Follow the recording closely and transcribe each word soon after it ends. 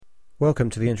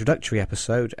Welcome to the introductory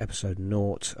episode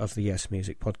 0 of the Yes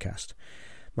Music Podcast.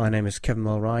 My name is Kevin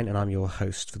Mulrine and I'm your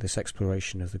host for this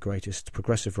exploration of the greatest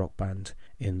progressive rock band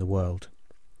in the world.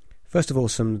 First of all,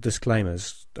 some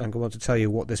disclaimers. I want to tell you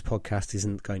what this podcast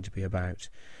isn't going to be about.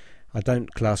 I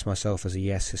don't class myself as a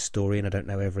Yes historian. I don't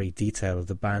know every detail of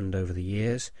the band over the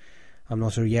years. I'm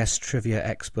not a Yes trivia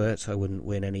expert. I wouldn't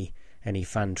win any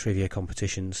fan trivia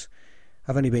competitions.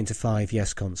 I've only been to 5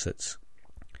 Yes concerts.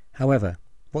 However,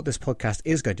 what this podcast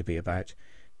is going to be about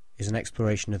is an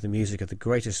exploration of the music of the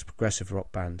greatest progressive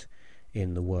rock band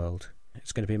in the world.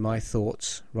 It's going to be my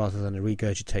thoughts rather than a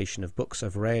regurgitation of books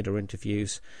I've read or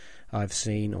interviews I've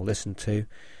seen or listened to.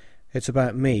 It's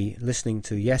about me listening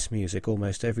to Yes music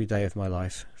almost every day of my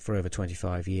life for over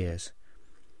 25 years.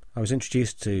 I was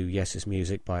introduced to Yes's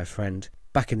music by a friend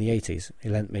back in the 80s. He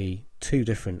lent me 2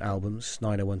 different albums,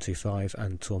 90125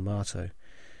 and Tormato.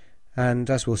 And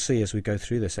as we'll see as we go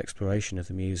through this exploration of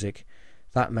the music,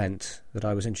 that meant that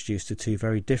I was introduced to 2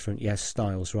 very different Yes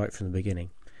styles right from the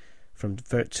beginning, from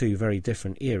 2 very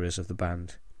different eras of the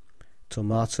band.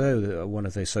 Tormato, one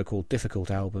of the so-called difficult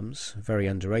albums, very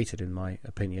underrated in my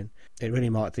opinion. It really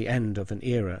marked the end of an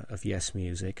era of Yes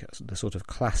music, the sort of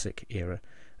classic era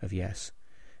of Yes.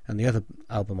 And the other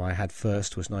album I had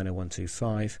first was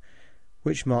 90125,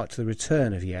 which marked the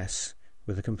return of Yes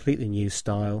with a completely new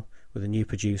style, with a new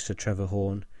producer, Trevor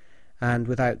Horn, and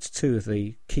without 2 of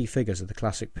the key figures of the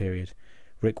classic period,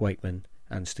 Rick Wakeman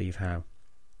and Steve Howe.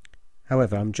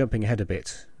 However, I'm jumping ahead a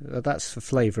bit. That's the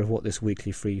flavour of what this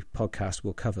weekly free podcast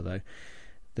will cover, though.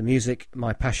 The music,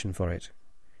 my passion for it.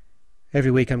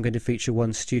 Every week I'm going to feature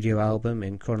 1 studio album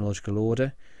in chronological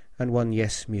order and 1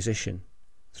 Yes musician.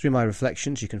 Through my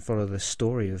reflections you can follow the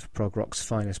story of prog rock's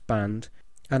finest band,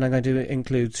 and I'm going to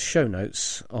include show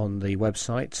notes on the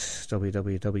website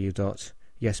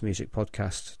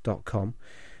www.yesmusicpodcast.com,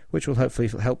 which will hopefully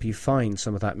help you find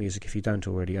some of that music if you don't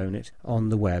already own it on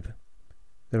the web.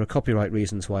 There are copyright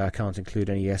reasons why I can't include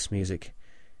any Yes music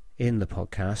in the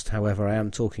podcast. However, I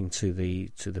am talking to the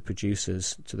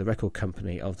producers, to the record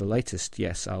company of the latest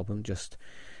Yes album, just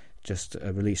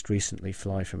released recently,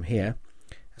 Fly From Here,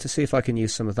 to see if I can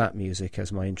use some of that music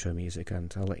as my intro music,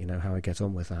 and I'll let you know how I get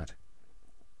on with that.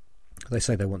 They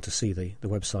say they want to see the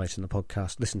website and the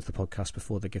podcast, listen to the podcast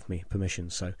before they give me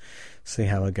permission, so see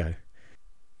how I go.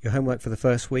 Your homework for the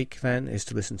first week, then, is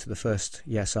to listen to the first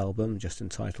Yes album, just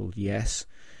entitled Yes.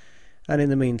 And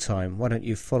in the meantime, why don't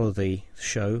you follow the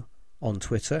show on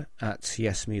Twitter at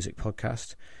Yes Music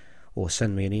Podcast, or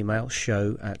send me an email,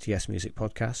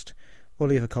 show@yesmusicpodcast, or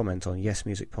leave a comment on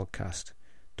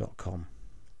yesmusicpodcast.com.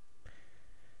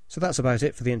 So that's about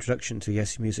it for the introduction to the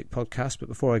Yes Music Podcast, but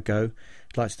before I go,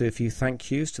 I'd like to do a few thank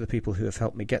yous to the people who have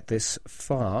helped me get this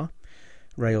far.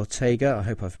 Ray Ortega, I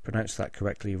hope I've pronounced that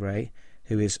correctly, Ray,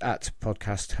 who is at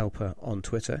Podcast Helper on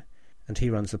Twitter, and he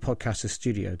runs the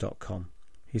podcasterstudio.com.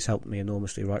 He's helped me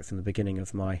enormously right from the beginning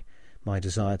of my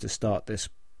desire to start this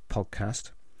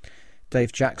podcast.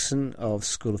 Dave Jackson of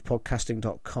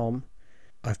schoolofpodcasting.com.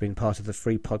 I've been part of the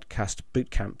free podcast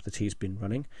bootcamp that he's been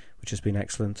running, which has been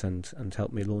excellent and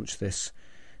helped me launch this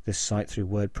site through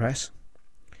WordPress.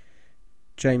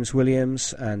 James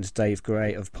Williams and Dave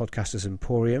Gray of Podcasters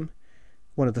Emporium,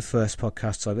 one of the first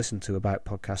podcasts I listened to about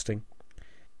podcasting.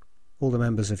 All the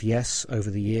members of Yes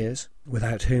over the years,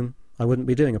 without whom I wouldn't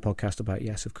be doing a podcast about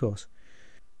Yes, of course.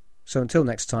 So until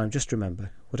next time, just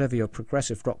remember, whatever your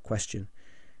progressive rock question,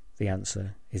 the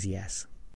answer is yes.